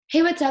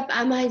Hey, what's up?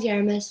 I'm Heidi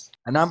Aramis.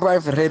 And I'm Brian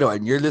Ferrero,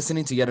 and you're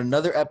listening to yet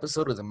another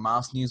episode of the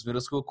Mouse News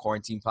Middle School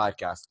Quarantine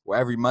Podcast, where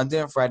every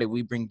Monday and Friday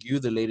we bring you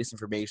the latest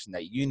information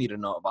that you need to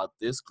know about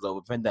this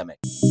global pandemic.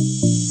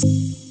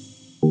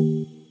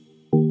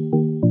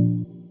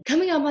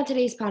 Coming up on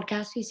today's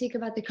podcast, we speak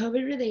about the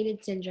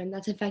COVID-related syndrome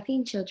that's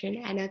affecting children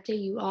and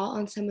update you all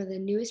on some of the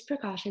newest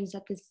precautions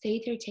that the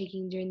states are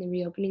taking during the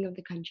reopening of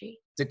the country.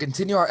 To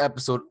continue our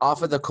episode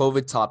off of the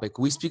COVID topic,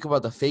 we speak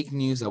about the fake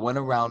news that went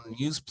around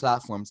news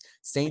platforms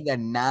saying that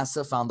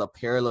NASA found a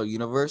parallel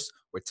universe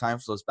where time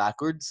flows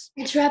backwards.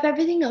 And to wrap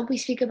everything up, we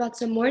speak about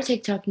some more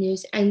TikTok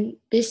news, and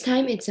this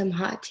time it's some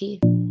hot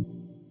tea.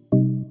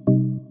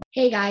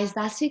 Hey guys,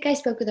 last week I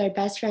spoke with our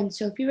best friend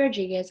Sophie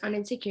Rodriguez on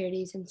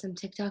insecurities and some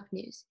TikTok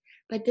news.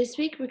 But this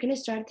week we're going to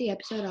start the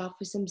episode off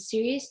with some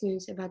serious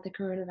news about the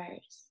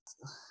coronavirus.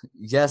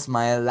 Yes,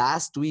 Maya,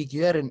 last week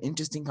you had an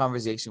interesting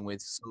conversation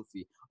with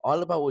Sophie,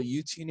 all about what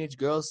you teenage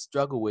girls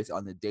struggle with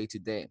on the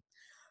day-to-day.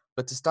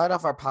 But to start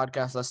off our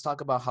podcast, let's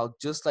talk about how,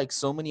 just like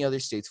so many other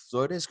states,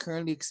 Florida is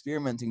currently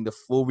experimenting the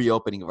full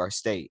reopening of our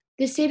state.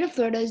 The state of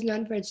Florida is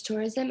known for its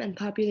tourism and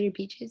popular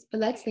beaches,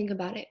 but let's think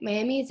about it.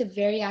 Miami is a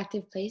very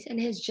active place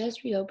and has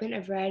just reopened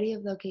a variety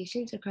of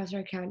locations across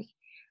our county.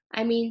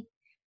 I mean,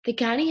 the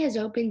county has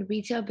opened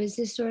retail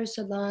business stores,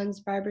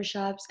 salons,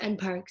 barbershops, and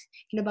parks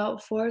in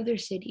about 4 of their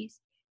cities.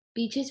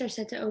 Beaches are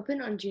set to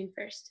open on June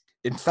 1st.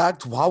 In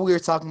fact, while we were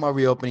talking about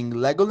reopening,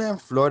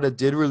 Legoland Florida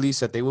did release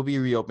that they will be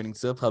reopening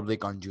to the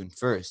public on June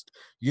 1st.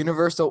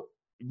 Universal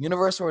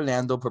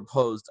Orlando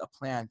proposed a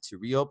plan to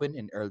reopen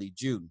in early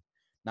June.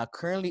 Now,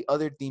 currently,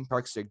 other theme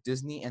parks like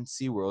Disney and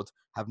SeaWorld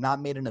have not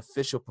made an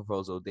official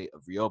proposal date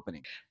of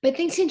reopening. But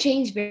things can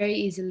change very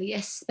easily,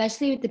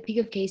 especially with the peak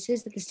of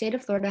cases that the state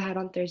of Florida had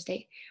on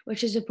Thursday,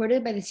 which was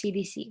reported by the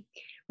CDC,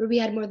 where we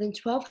had more than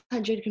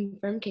 1,200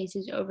 confirmed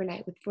cases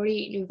overnight with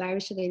 48 new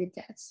virus-related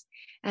deaths,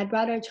 and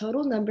brought our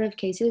total number of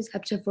cases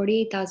up to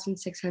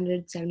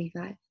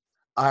 48,675.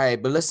 All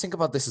right, but let's think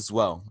about this as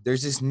well.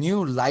 There's this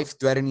new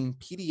life-threatening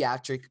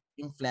pediatric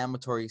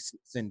inflammatory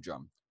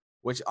syndrome,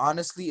 which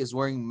honestly is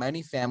worrying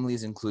many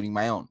families, including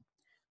my own.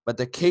 But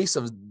the case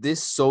of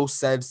this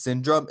so-said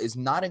syndrome is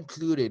not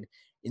included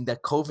in the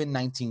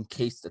COVID-19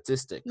 case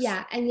statistics.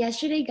 Yeah, and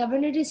yesterday,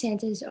 Governor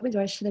DeSantis opened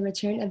doors to the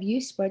return of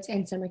youth sports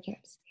and summer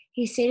camps.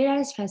 He stated at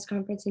his press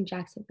conference in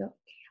Jacksonville,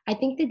 "I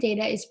think the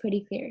data is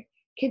pretty clear.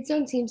 Kids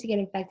don't seem to get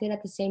infected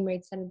at the same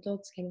rates that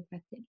adults get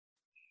infected."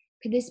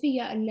 Could this be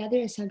yet another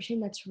assumption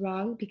that's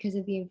wrong because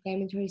of the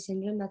inflammatory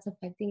syndrome that's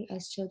affecting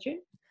us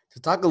children? To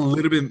talk a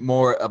little bit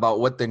more about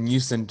what the new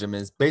syndrome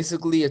is,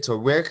 basically it's a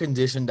rare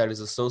condition that is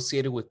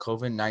associated with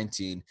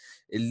COVID-19.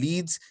 It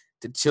leads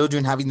to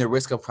children having the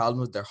risk of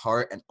problems with their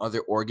heart and other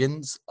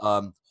organs.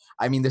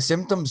 The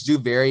symptoms do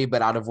vary,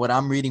 but out of what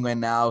I'm reading right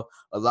now,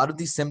 a lot of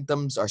these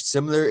symptoms are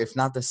similar, if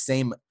not the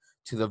same,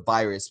 to the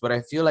virus. But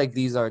I feel like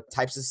these are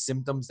types of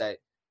symptoms that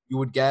you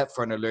would get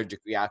for an allergic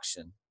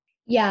reaction.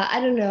 Yeah, I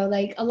don't know,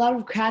 like a lot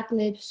of cracked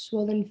lips,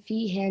 swollen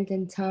feet, hand,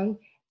 and tongue,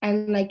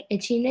 and like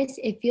itchiness.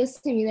 It feels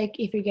to me like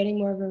if you're getting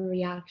more of a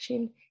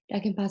reaction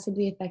that can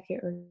possibly affect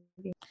your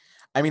organs.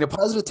 A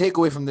positive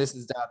takeaway from this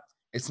is that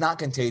it's not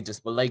contagious,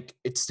 but like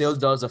it still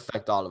does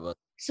affect all of us.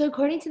 So,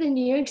 according to the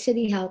New York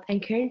City Health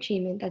and current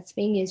treatment that's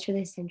being used for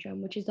this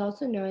syndrome, which is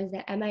also known as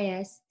the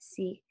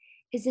MIS-C,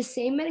 is the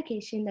same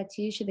medication that's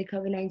used for the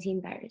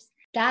COVID-19 virus.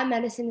 That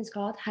medicine is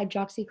called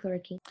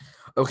hydroxychloroquine.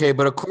 Okay,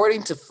 but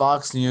according to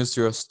Fox News,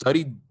 through a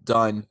study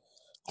done,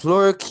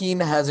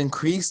 chloroquine has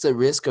increased the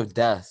risk of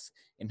death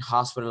in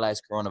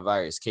hospitalized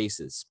coronavirus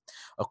cases.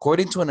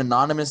 According to an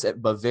anonymous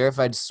but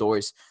verified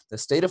source, the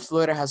state of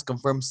Florida has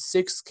confirmed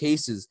 6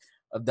 cases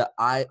of the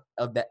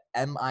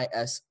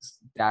MIS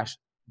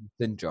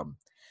syndrome.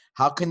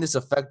 How can this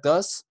affect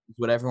us? Is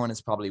what everyone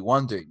is probably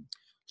wondering.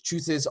 The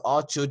truth is,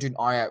 all children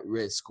are at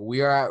risk.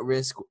 We are at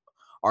risk.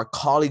 Our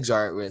colleagues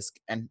are at risk,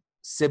 and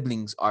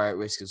siblings are at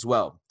risk as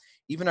well.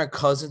 Even our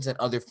cousins and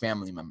other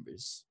family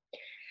members.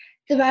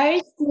 The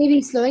virus may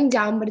be slowing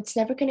down, but it's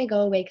never going to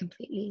go away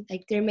completely.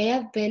 Like there may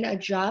have been a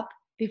drop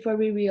before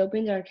we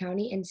reopened our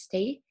county and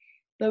state,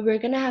 but we're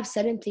going to have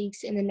sudden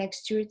peaks in the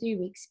next 2 or 3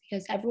 weeks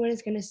because everyone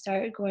is going to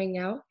start going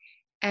out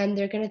and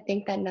they're going to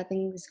think that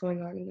nothing is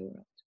going on in the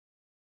world.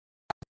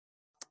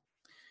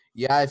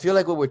 Yeah, I feel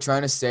like what we're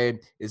trying to say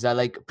is that,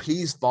 like,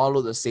 please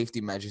follow the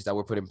safety measures that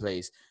were put in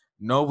place.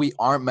 No, we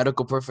aren't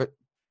medical perfect.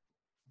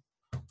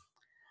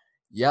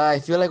 Yeah, I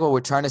feel like what we're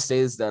trying to say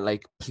is that,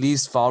 like,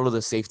 please follow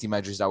the safety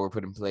measures that were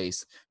put in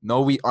place.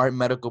 No, we aren't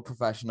medical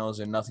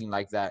professionals or nothing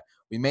like that.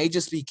 We may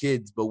just be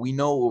kids, but we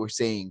know what we're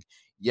saying.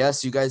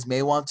 Yes, you guys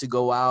may want to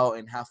go out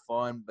and have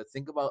fun, but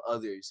think about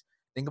others.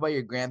 Think about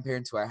your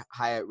grandparents who are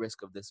high at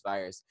risk of this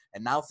virus.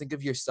 And now think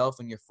of yourself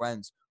and your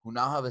friends who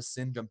now have a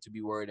syndrome to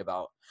be worried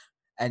about.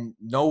 And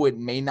no, it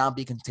may not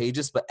be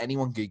contagious, but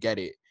anyone could get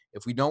it.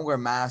 If we don't wear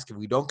masks, if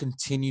we don't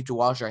continue to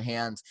wash our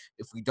hands,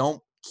 if we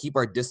don't keep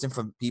our distance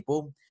from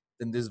people,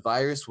 then this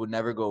virus will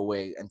never go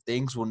away and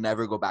things will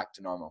never go back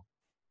to normal.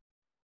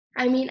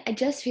 I mean, I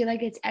just feel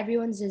like it's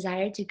everyone's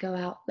desire to go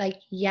out.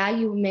 Like, yeah,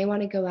 you may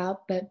want to go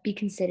out, but be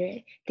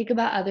considerate. Think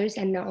about others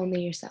and not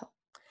only yourself.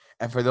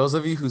 And for those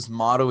of you whose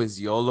motto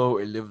is YOLO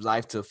or live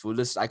life to the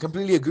fullest, I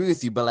completely agree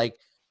with you. But like,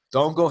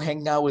 don't go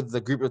hang out with a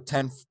group of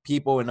 10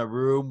 people in a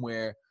room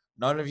where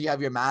none of you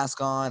have your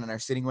mask on and are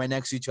sitting right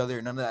next to each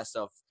other. None of that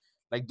stuff.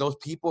 Like those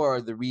people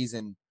are the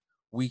reason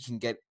we can't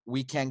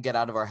get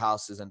out of our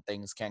houses and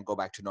things can't go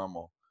back to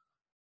normal.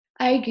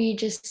 I agree.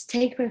 Just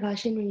take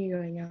precaution when you're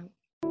going out.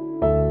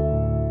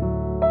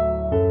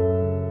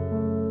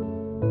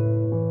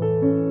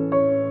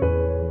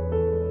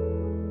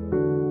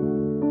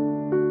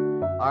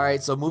 All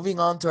right, so moving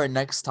on to our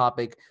next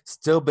topic,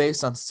 still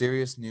based on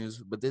serious news,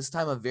 but this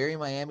time a very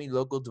Miami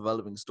local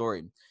developing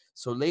story.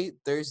 So late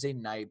Thursday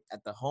night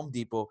at the Home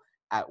Depot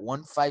at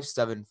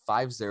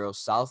 15750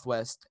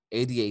 Southwest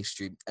 88th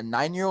Street, a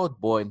 9-year-old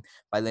boy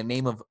by the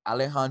name of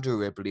Alejandro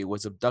Ripley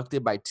was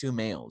abducted by two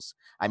males.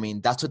 I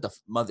mean, that's what the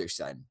mother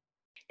said.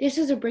 This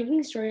was a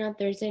breaking story on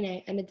Thursday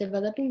night and a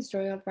developing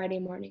story on Friday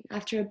morning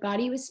after a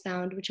body was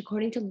found, which,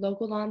 according to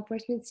local law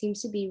enforcement,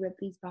 seems to be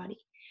Ripley's body,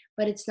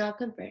 but it's not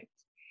confirmed.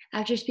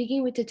 After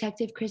speaking with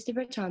Detective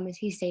Christopher Thomas,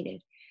 he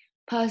stated,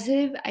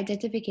 positive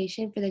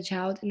identification for the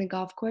child in the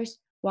golf course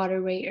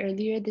waterway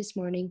earlier this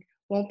morning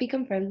won't be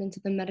confirmed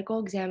until the medical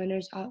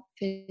examiner's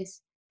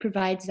office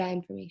provides that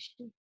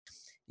information.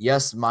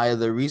 Yes, Maya,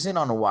 the reason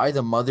on why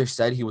the mother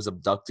said he was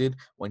abducted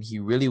when he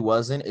really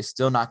wasn't is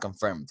still not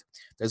confirmed.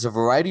 There's a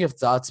variety of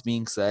thoughts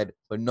being said,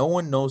 but no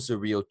one knows the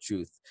real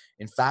truth.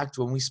 In fact,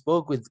 when we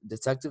spoke with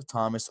Detective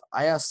Thomas,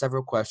 I asked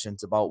several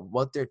questions about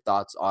what their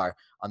thoughts are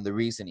on the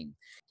reasoning.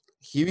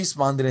 He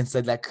responded and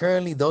said that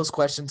currently those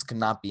questions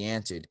cannot be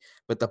answered,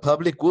 but the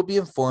public will be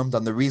informed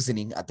on the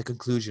reasoning at the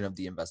conclusion of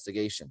the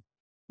investigation.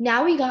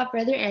 Now we got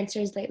further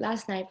answers late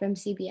last night from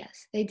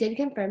CBS. They did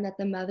confirm that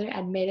the mother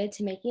admitted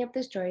to making up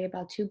the story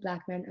about two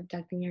black men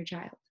abducting her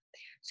child.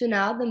 So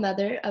now the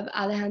mother of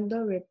Alejandro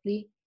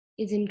Ripley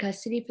is in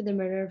custody for the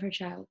murder of her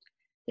child.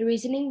 The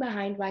reasoning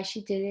behind why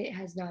she did it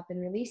has not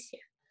been released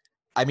yet.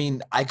 I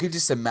mean, I could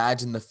just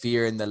imagine the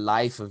fear in the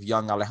life of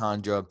young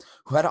Alejandro,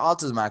 who had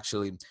autism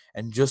actually,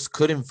 and just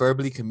couldn't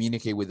verbally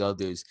communicate with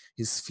others.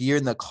 His fear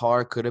in the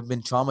car could have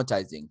been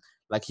traumatizing.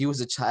 Like he was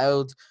a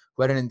child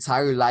who had an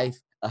entire life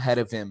ahead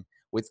of him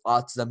with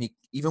autism.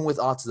 Even with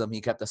autism,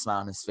 he kept a smile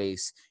on his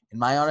face. In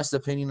my honest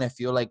opinion, I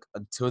feel like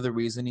until the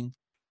reasoning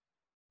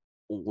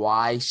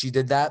why she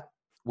did that,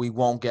 we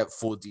won't get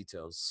full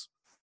details.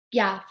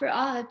 Yeah, for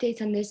all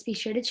updates on this, be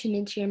sure to tune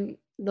into your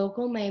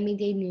local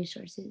Miami-Dade news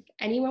sources.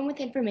 Anyone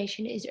with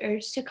information is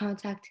urged to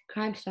contact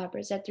Crime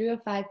Stoppers at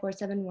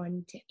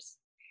 305-471-TIPS.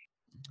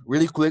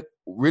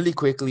 Really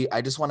quickly,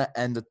 I just want to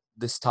end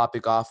this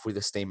topic off with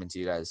a statement to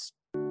you guys.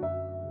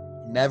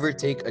 Never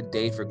take a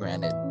day for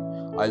granted.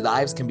 Our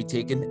lives can be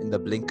taken in the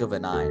blink of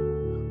an eye.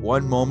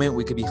 One moment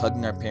we could be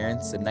hugging our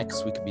parents, the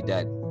next we could be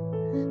dead.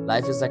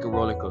 Life is like a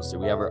roller coaster.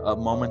 We have our up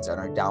moments and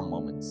our down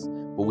moments,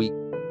 but we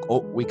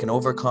can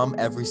overcome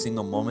every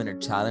single moment or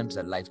challenge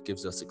that life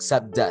gives us,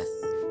 except death.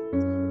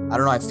 I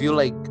don't know. I feel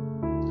like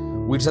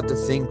we just have to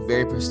think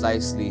very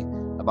precisely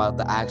about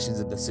the actions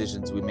and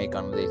decisions we make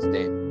on a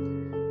day-to-day.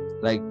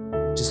 Like,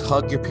 just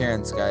hug your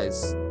parents,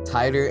 guys,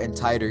 tighter and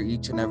tighter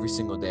each and every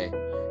single day.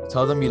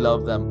 Tell them you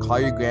love them.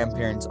 Call your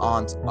grandparents,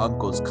 aunts,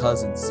 uncles,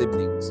 cousins,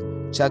 siblings.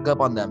 Check up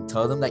on them.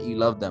 Tell them that you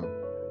love them.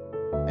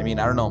 I mean,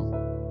 I don't know.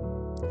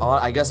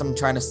 I guess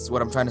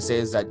what I'm trying to say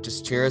is that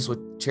just cherish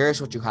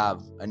what you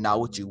have and not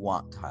what you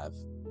want to have.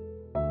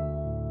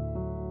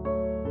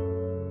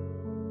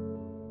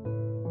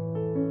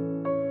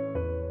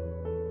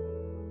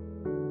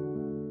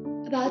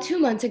 About 2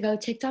 months ago,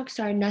 TikTok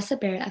star Nessa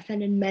Barrett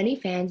offended many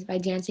fans by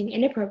dancing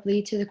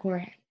inappropriately to the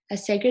Quran, a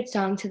sacred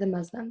song to the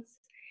Muslims.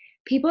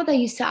 People that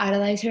used to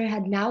idolize her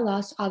had now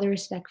lost all their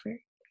respect for her.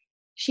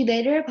 She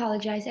later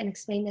apologized and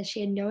explained that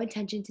she had no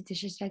intention to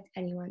disrespect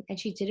anyone and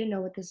she didn't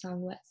know what the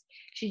song was.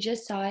 She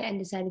just saw it and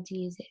decided to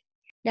use it.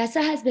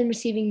 Nessa has been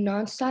receiving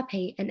nonstop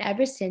hate, and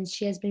ever since,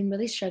 she has been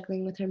really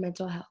struggling with her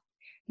mental health.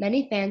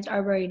 Many fans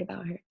are worried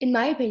about her. In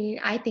my opinion,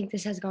 I think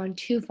this has gone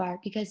too far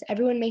because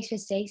everyone makes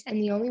mistakes,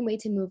 and the only way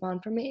to move on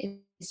from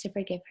it is to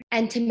forgive her.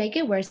 And to make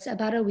it worse,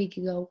 about a week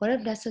ago, one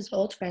of Nessa's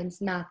old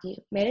friends, Matthew,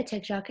 made a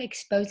TikTok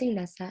exposing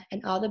Nessa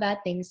and all the bad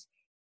things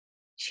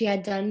she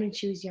had done when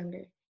she was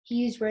younger. He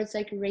used words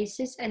like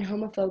racist and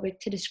homophobic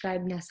to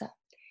describe Nessa.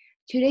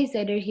 2 days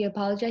later, he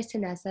apologized to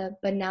Nessa,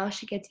 but now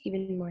she gets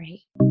even more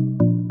hate.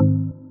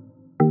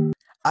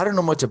 I don't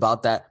know much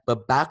about that,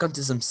 but back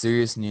onto some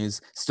serious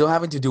news, still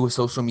having to do with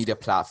social media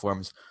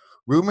platforms.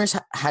 Rumors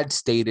had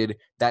stated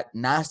that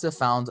NASA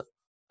found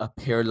a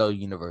parallel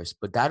universe,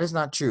 but that is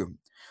not true.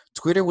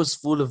 Twitter was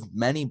full of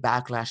many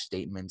backlash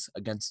statements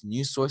against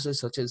news sources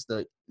such as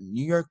the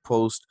New York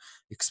Post,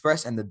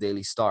 Express, and the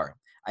Daily Star.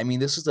 I mean,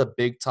 this was a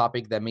big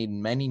topic that made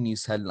many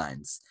news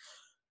headlines.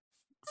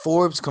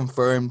 Forbes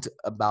confirmed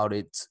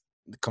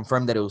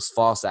that it was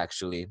false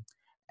actually.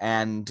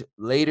 And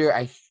later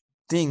I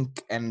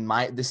think, and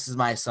this is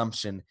my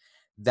assumption,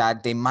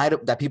 that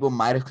people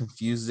might have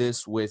confused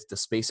this with the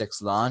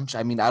SpaceX launch.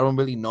 I mean, I don't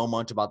really know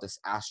much about this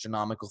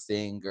astronomical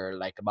thing or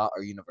like about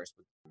our universe.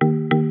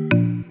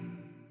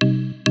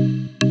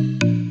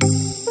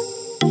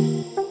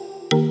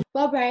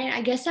 Well, Brian,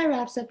 I guess that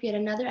wraps up yet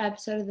another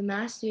episode of the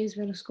Mass News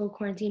Middle School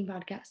Quarantine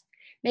Podcast.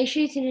 Make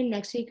sure you tune in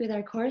next week with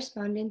our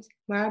correspondents,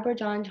 Mara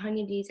Bordon,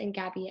 Tanya Dees, and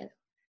Gabby Yellow.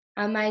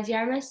 I'm Maya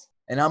Diarmas.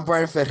 And I'm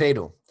Brian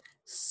Ferreiro,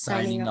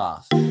 signing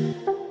off.